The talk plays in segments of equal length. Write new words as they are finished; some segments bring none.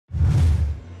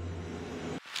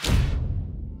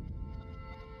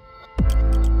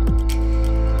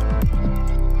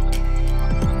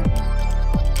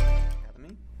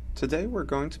Today we're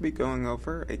going to be going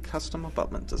over a custom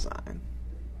abutment design.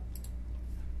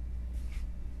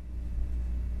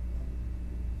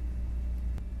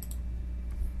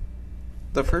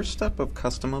 The first step of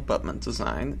custom abutment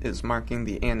design is marking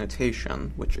the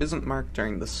annotation, which isn't marked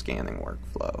during the scanning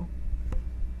workflow.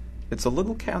 It's a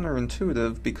little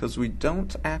counterintuitive because we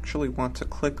don't actually want to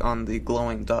click on the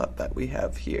glowing dot that we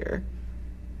have here.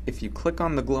 If you click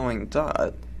on the glowing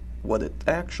dot, what it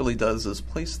actually does is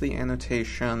place the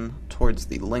annotation towards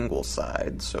the lingual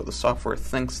side, so the software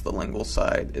thinks the lingual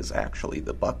side is actually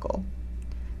the buccal.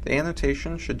 The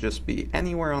annotation should just be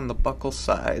anywhere on the buccal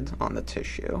side on the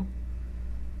tissue.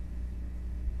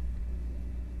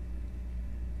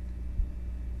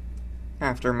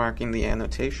 After marking the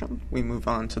annotation, we move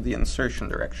on to the insertion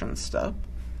direction step.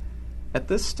 At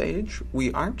this stage,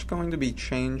 we aren't going to be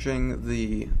changing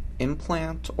the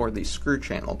implant or the screw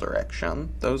channel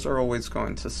direction. Those are always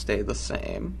going to stay the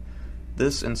same.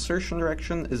 This insertion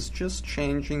direction is just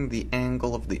changing the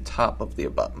angle of the top of the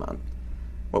abutment.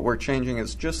 What we're changing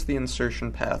is just the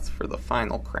insertion path for the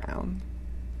final crown.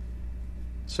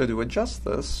 So to adjust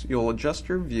this, you'll adjust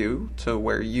your view to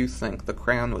where you think the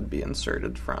crown would be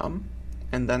inserted from,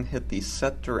 and then hit the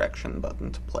Set Direction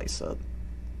button to place it.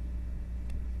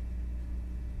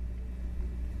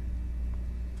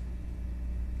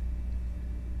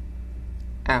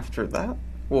 After that,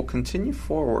 we'll continue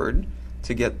forward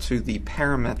to get to the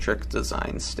parametric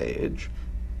design stage.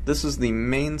 This is the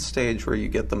main stage where you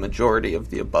get the majority of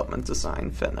the abutment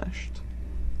design finished.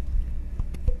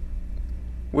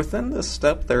 Within this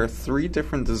step, there are 3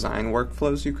 different design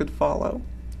workflows you could follow.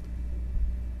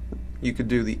 You could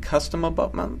do the custom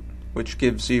abutment, which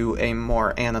gives you a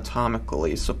more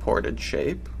anatomically supported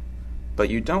shape, but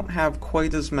you don't have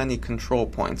quite as many control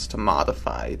points to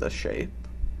modify the shape.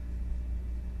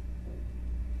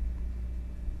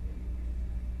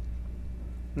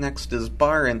 Next is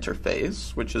bar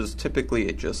interface, which is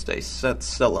typically just a set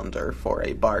cylinder for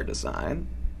a bar design.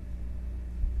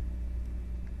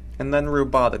 And then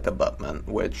robotic abutment,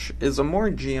 which is a more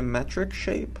geometric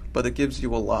shape, but it gives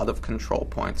you a lot of control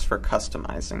points for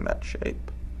customizing that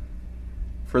shape.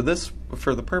 For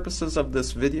the purposes of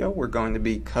this video, we're going to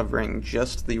be covering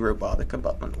just the robotic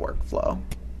abutment workflow.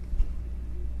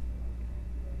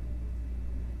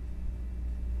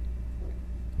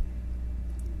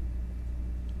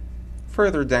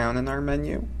 Further down in our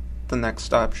menu, the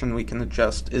next option we can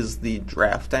adjust is the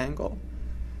draft angle.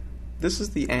 This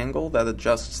is the angle that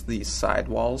adjusts the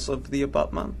sidewalls of the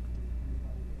abutment.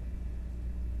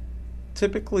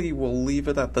 Typically, we'll leave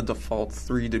it at the default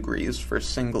 3 degrees for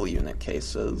single unit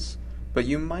cases, but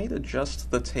you might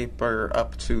adjust the taper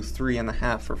up to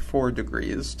 3.5 or 4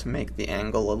 degrees to make the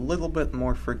angle a little bit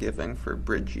more forgiving for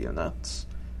bridge units.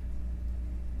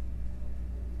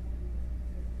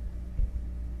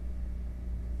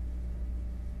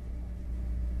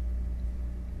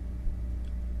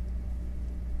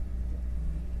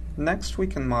 Next, we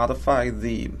can modify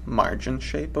the margin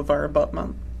shape of our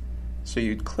abutment. So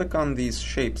you'd click on these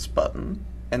shapes button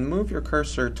and move your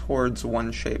cursor towards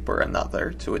one shape or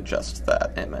another to adjust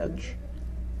that image.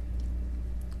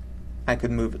 I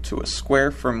could move it to a square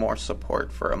for more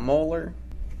support for a molar,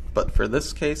 but for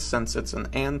this case, since it's an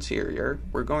anterior,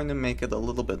 we're going to make it a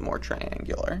little bit more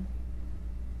triangular.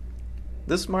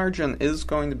 This margin is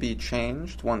going to be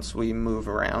changed once we move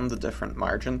around the different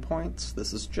margin points.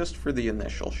 This is just for the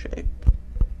initial shape.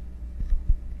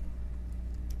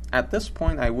 At this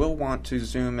point, I will want to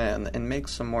zoom in and make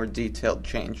some more detailed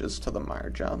changes to the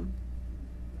margin.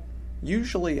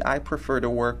 Usually, I prefer to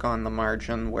work on the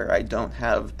margin where I don't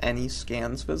have any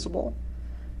scans visible.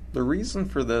 The reason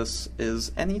for this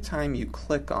is anytime you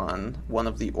click on one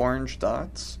of the orange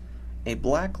dots, a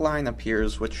black line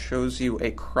appears which shows you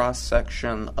a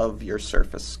cross-section of your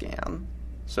surface scan.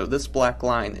 So this black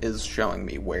line is showing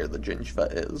me where the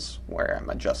gingiva is, where I'm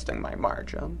adjusting my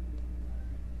margin.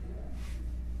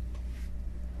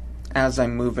 As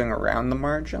I'm moving around the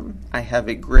margin, I have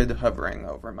a grid hovering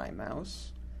over my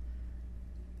mouse.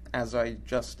 As I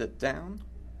adjust it down,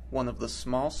 one of the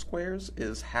small squares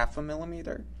is 0.5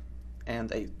 millimeter, and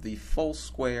the full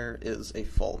square is a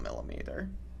full millimeter.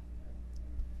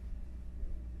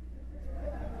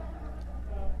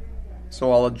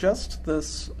 So I'll adjust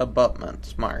this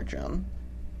abutment margin.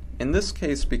 In this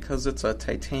case, because it's a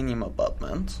titanium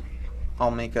abutment,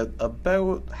 I'll make it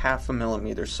about 0.5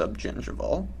 millimeter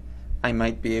sub-gingival. I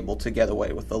might be able to get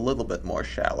away with a little bit more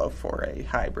shallow for a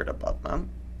hybrid abutment.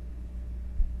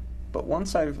 But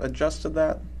once I've adjusted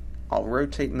that, I'll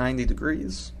rotate 90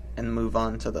 degrees and move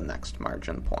on to the next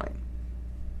margin point.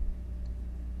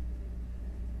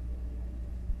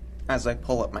 As I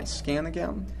pull up my scan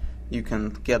again, you can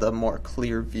get a more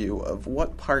clear view of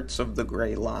what parts of the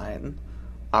gray line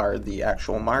are the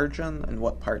actual margin and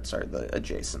what parts are the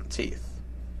adjacent teeth.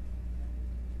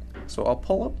 So I'll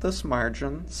pull up this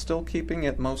margin, still keeping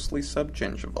it mostly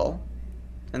sub-gingival,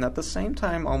 and at the same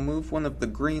time I'll move one of the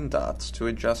green dots to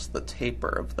adjust the taper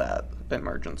of that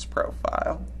emergence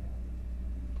profile.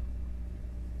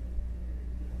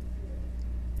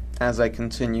 As I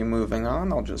continue moving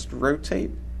on, I'll just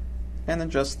rotate and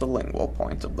adjust the lingual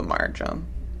point of the margin.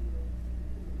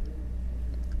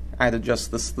 I'd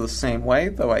adjust this the same way,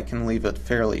 though I can leave it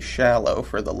fairly shallow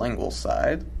for the lingual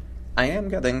side. I am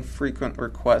getting frequent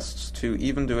requests to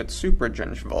even do it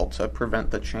supra-gingival to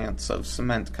prevent the chance of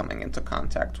cement coming into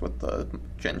contact with the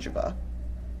gingiva.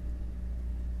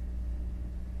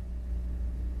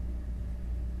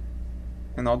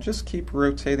 And I'll just keep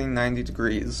rotating 90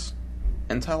 degrees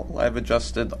until I've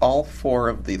adjusted all 4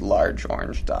 of the large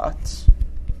orange dots.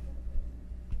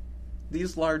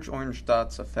 These large orange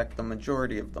dots affect the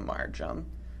majority of the margin,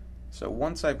 so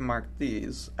once I've marked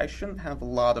these, I shouldn't have a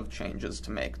lot of changes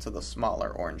to make to the smaller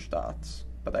orange dots,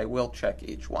 but I will check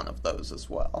each one of those as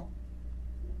well.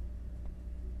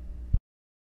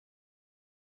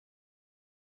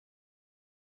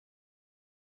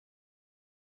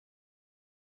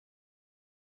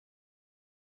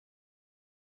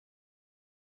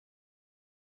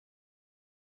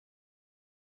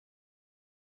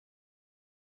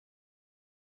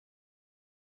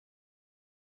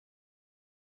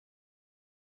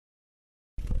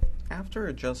 After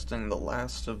adjusting the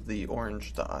last of the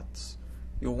orange dots,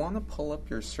 you'll want to pull up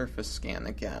your surface scan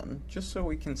again, just so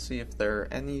we can see if there are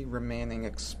any remaining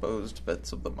exposed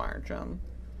bits of the margin.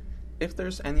 If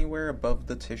there's anywhere above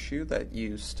the tissue that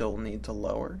you still need to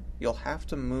lower, you'll have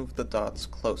to move the dots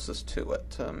closest to it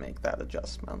to make that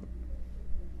adjustment.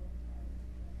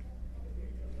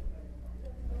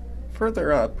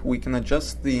 Further up, we can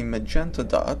adjust the magenta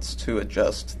dots to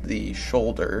adjust the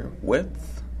shoulder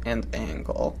width and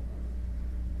angle.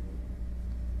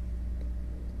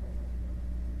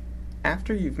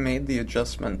 After you've made the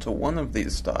adjustment to one of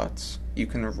these dots, you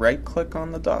can right-click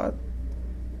on the dot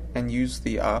and use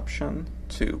the option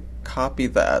to copy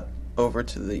that over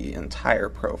to the entire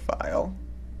profile.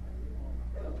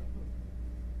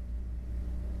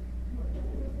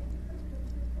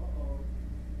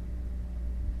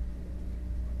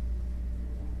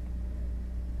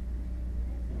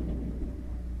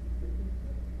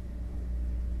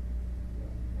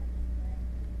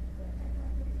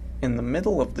 In the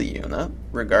middle of the unit,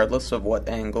 regardless of what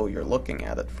angle you're looking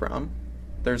at it from,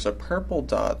 there's a purple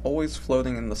dot always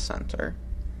floating in the center.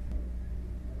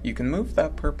 You can move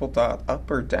that purple dot up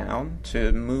or down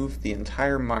to move the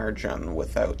entire margin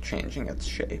without changing its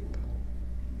shape.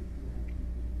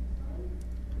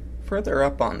 Further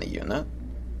up on the unit,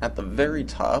 at the very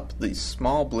top, the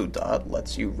small blue dot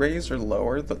lets you raise or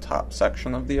lower the top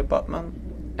section of the abutment,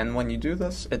 and when you do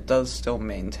this, it does still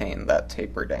maintain that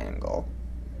tapered angle.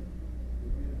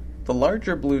 The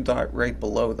larger blue dot right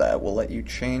below that will let you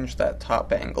change that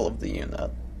top angle of the unit.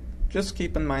 Just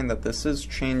keep in mind that this is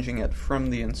changing it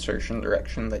from the insertion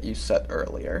direction that you set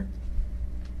earlier.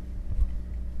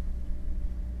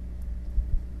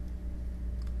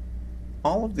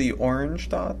 All of the orange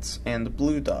dots and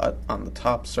blue dot on the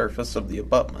top surface of the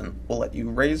abutment will let you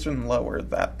raise and lower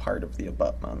that part of the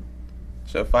abutment.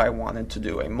 So if I wanted to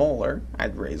do a molar,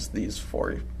 I'd raise these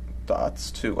 4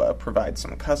 dots to provide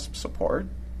some cusp support.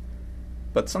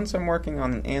 But since I'm working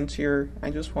on an anterior, I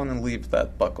just want to leave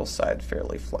that buccal side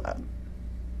fairly flat.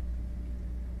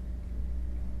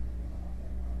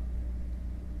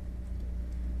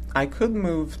 I could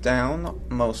move down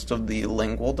most of the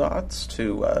lingual dots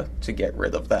to get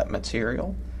rid of that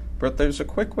material, but there's a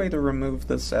quick way to remove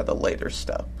this at a later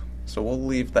step, so we'll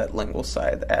leave that lingual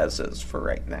side as is for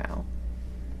right now.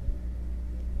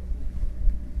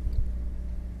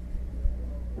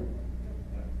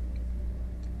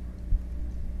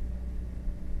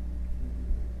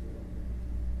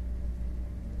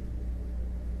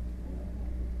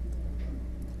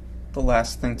 The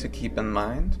last thing to keep in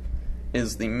mind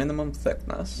is the minimum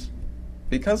thickness.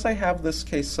 Because I have this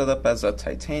case set up as a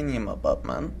titanium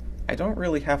abutment, I don't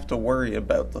really have to worry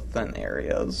about the thin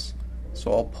areas.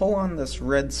 So I'll pull on this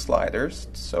red slider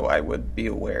so I would be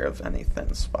aware of any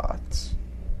thin spots.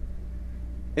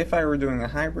 If I were doing a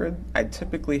hybrid, I'd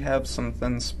typically have some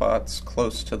thin spots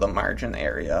close to the margin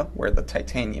area where the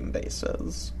titanium base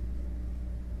is.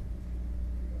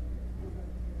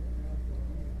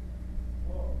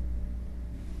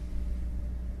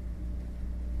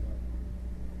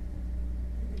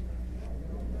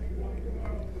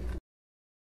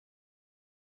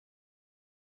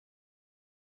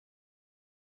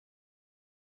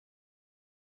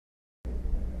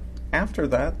 After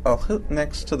that, I'll hit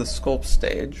next to the sculpt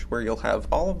stage, where you'll have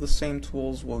all of the same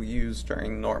tools we'll use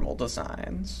during normal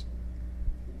designs.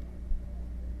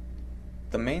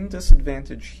 The main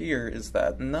disadvantage here is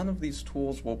that none of these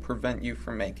tools will prevent you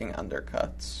from making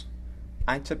undercuts.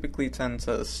 I typically tend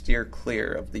to steer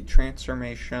clear of the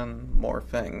transformation,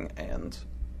 morphing, and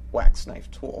wax knife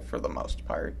tool for the most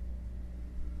part.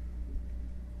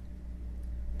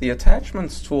 The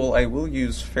attachments tool I will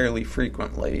use fairly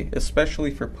frequently, especially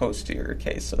for posterior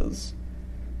cases.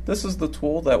 This is the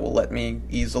tool that will let me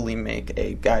easily make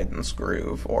a guidance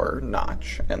groove or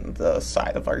notch in the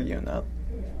side of our unit.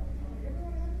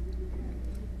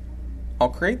 I'll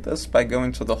create this by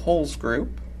going to the holes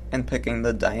group and picking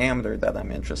the diameter that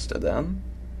I'm interested in,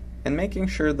 and making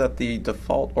sure that the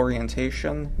default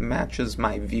orientation matches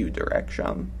my view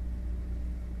direction.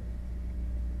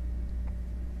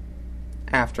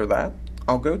 After that,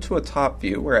 I'll go to a top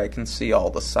view where I can see all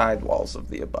the side walls of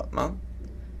the abutment,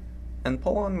 and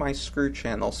pull on my screw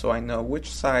channel so I know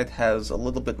which side has a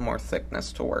little bit more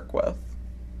thickness to work with.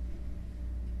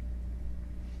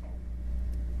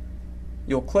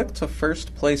 You'll click to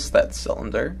first place that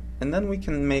cylinder, and then we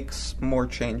can make more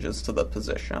changes to the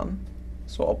position.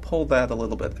 So I'll pull that a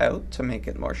little bit out to make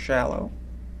it more shallow.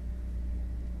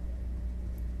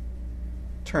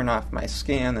 Turn off my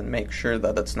scan and make sure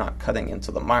that it's not cutting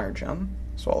into the margin,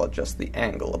 so I'll adjust the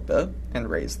angle a bit and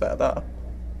raise that up.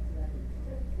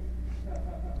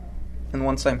 And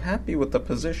once I'm happy with the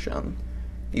position,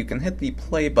 you can hit the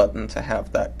play button to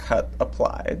have that cut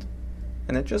applied,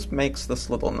 and it just makes this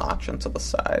little notch into the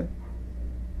side.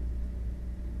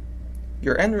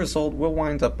 Your end result will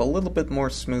wind up a little bit more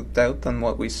smoothed out than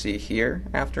what we see here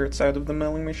after it's out of the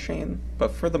milling machine,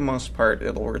 but for the most part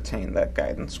it'll retain that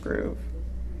guidance groove.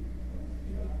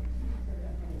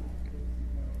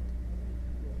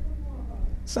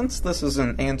 Since this is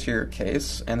an anterior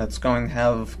case, and it's going to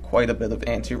have quite a bit of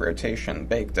anti-rotation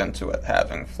baked into it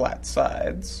having flat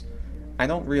sides, I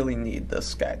don't really need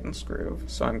this guidance groove,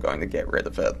 so I'm going to get rid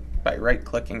of it by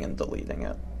right-clicking and deleting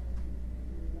it.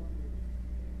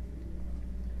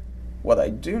 What I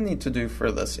do need to do for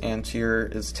this anterior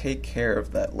is take care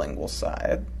of that lingual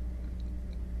side.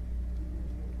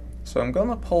 So I'm going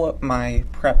to pull up my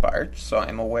prep arch so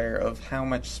I'm aware of how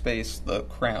much space the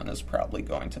crown is probably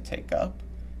going to take up,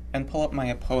 and pull up my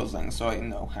opposing so I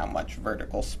know how much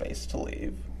vertical space to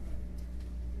leave.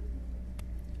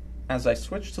 As I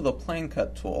switch to the plane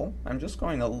cut tool, I'm just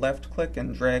going to left click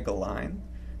and drag a line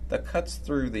that cuts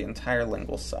through the entire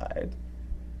lingual side.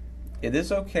 It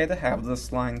is okay to have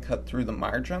this line cut through the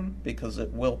margin because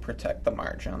it will protect the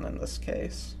margin in this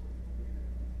case.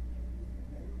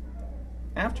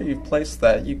 After you've placed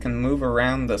that, you can move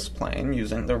around this plane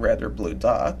using the red or blue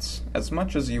dots as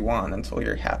much as you want until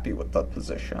you're happy with the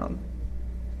position.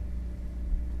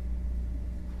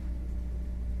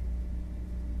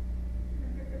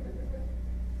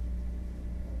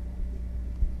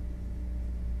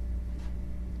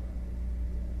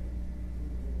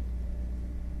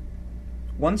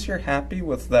 Once you're happy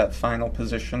with that final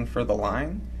position for the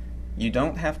line, you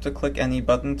don't have to click any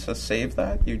button to save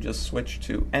that, you just switch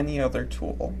to any other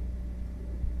tool.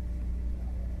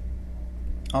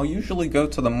 I'll usually go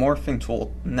to the morphing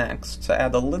tool next to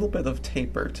add a little bit of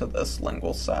taper to this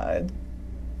lingual side.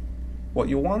 What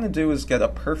you'll want to do is get a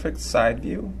perfect side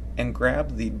view and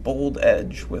grab the bold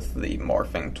edge with the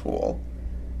morphing tool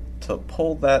to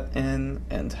pull that in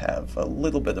and have a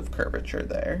little bit of curvature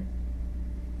there.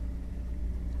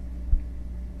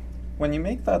 When you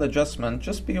make that adjustment,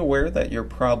 just be aware that you're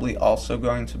probably also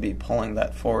going to be pulling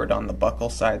that forward on the buckle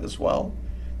side as well.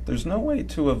 There's no way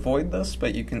to avoid this,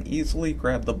 but you can easily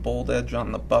grab the bold edge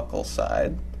on the buckle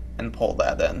side and pull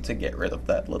that in to get rid of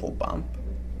that little bump.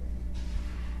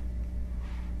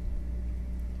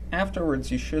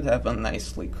 Afterwards, you should have a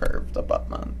nicely curved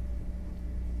abutment.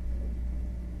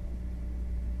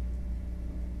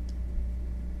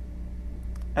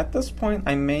 At this point,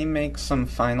 I may make some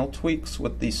final tweaks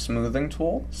with the smoothing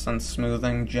tool, since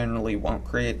smoothing generally won't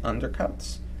create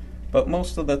undercuts, but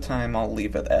most of the time I'll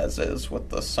leave it as is with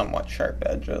the somewhat sharp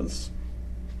edges.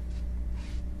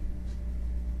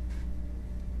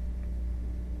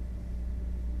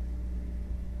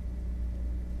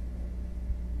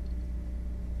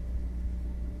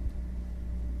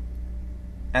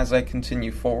 As I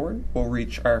continue forward, we'll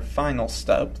reach our final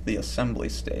step, the assembly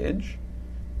stage,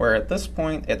 where at this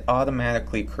point it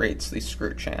automatically creates the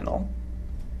screw channel.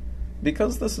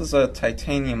 Because this is a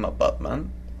titanium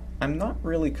abutment, I'm not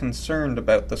really concerned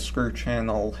about the screw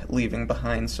channel leaving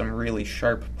behind some really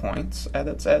sharp points at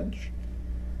its edge.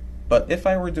 But if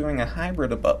I were doing a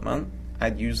hybrid abutment,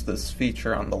 I'd use this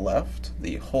feature on the left,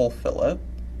 the hole fillet,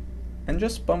 and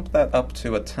just bump that up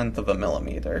to 1/10 of a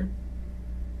millimeter.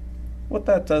 What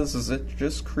that does is it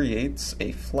just creates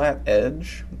a flat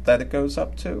edge that it goes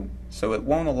up to, so it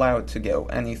won't allow it to go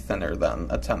any thinner than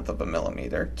 1/10 of a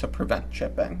millimeter to prevent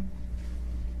chipping.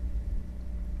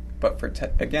 But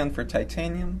again, for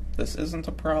titanium, this isn't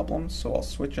a problem, so I'll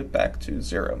switch it back to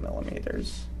 0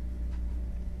 millimeters.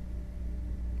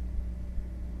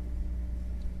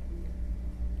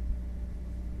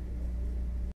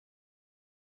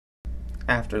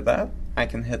 After that, I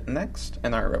can hit next,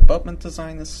 and our abutment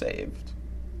design is saved.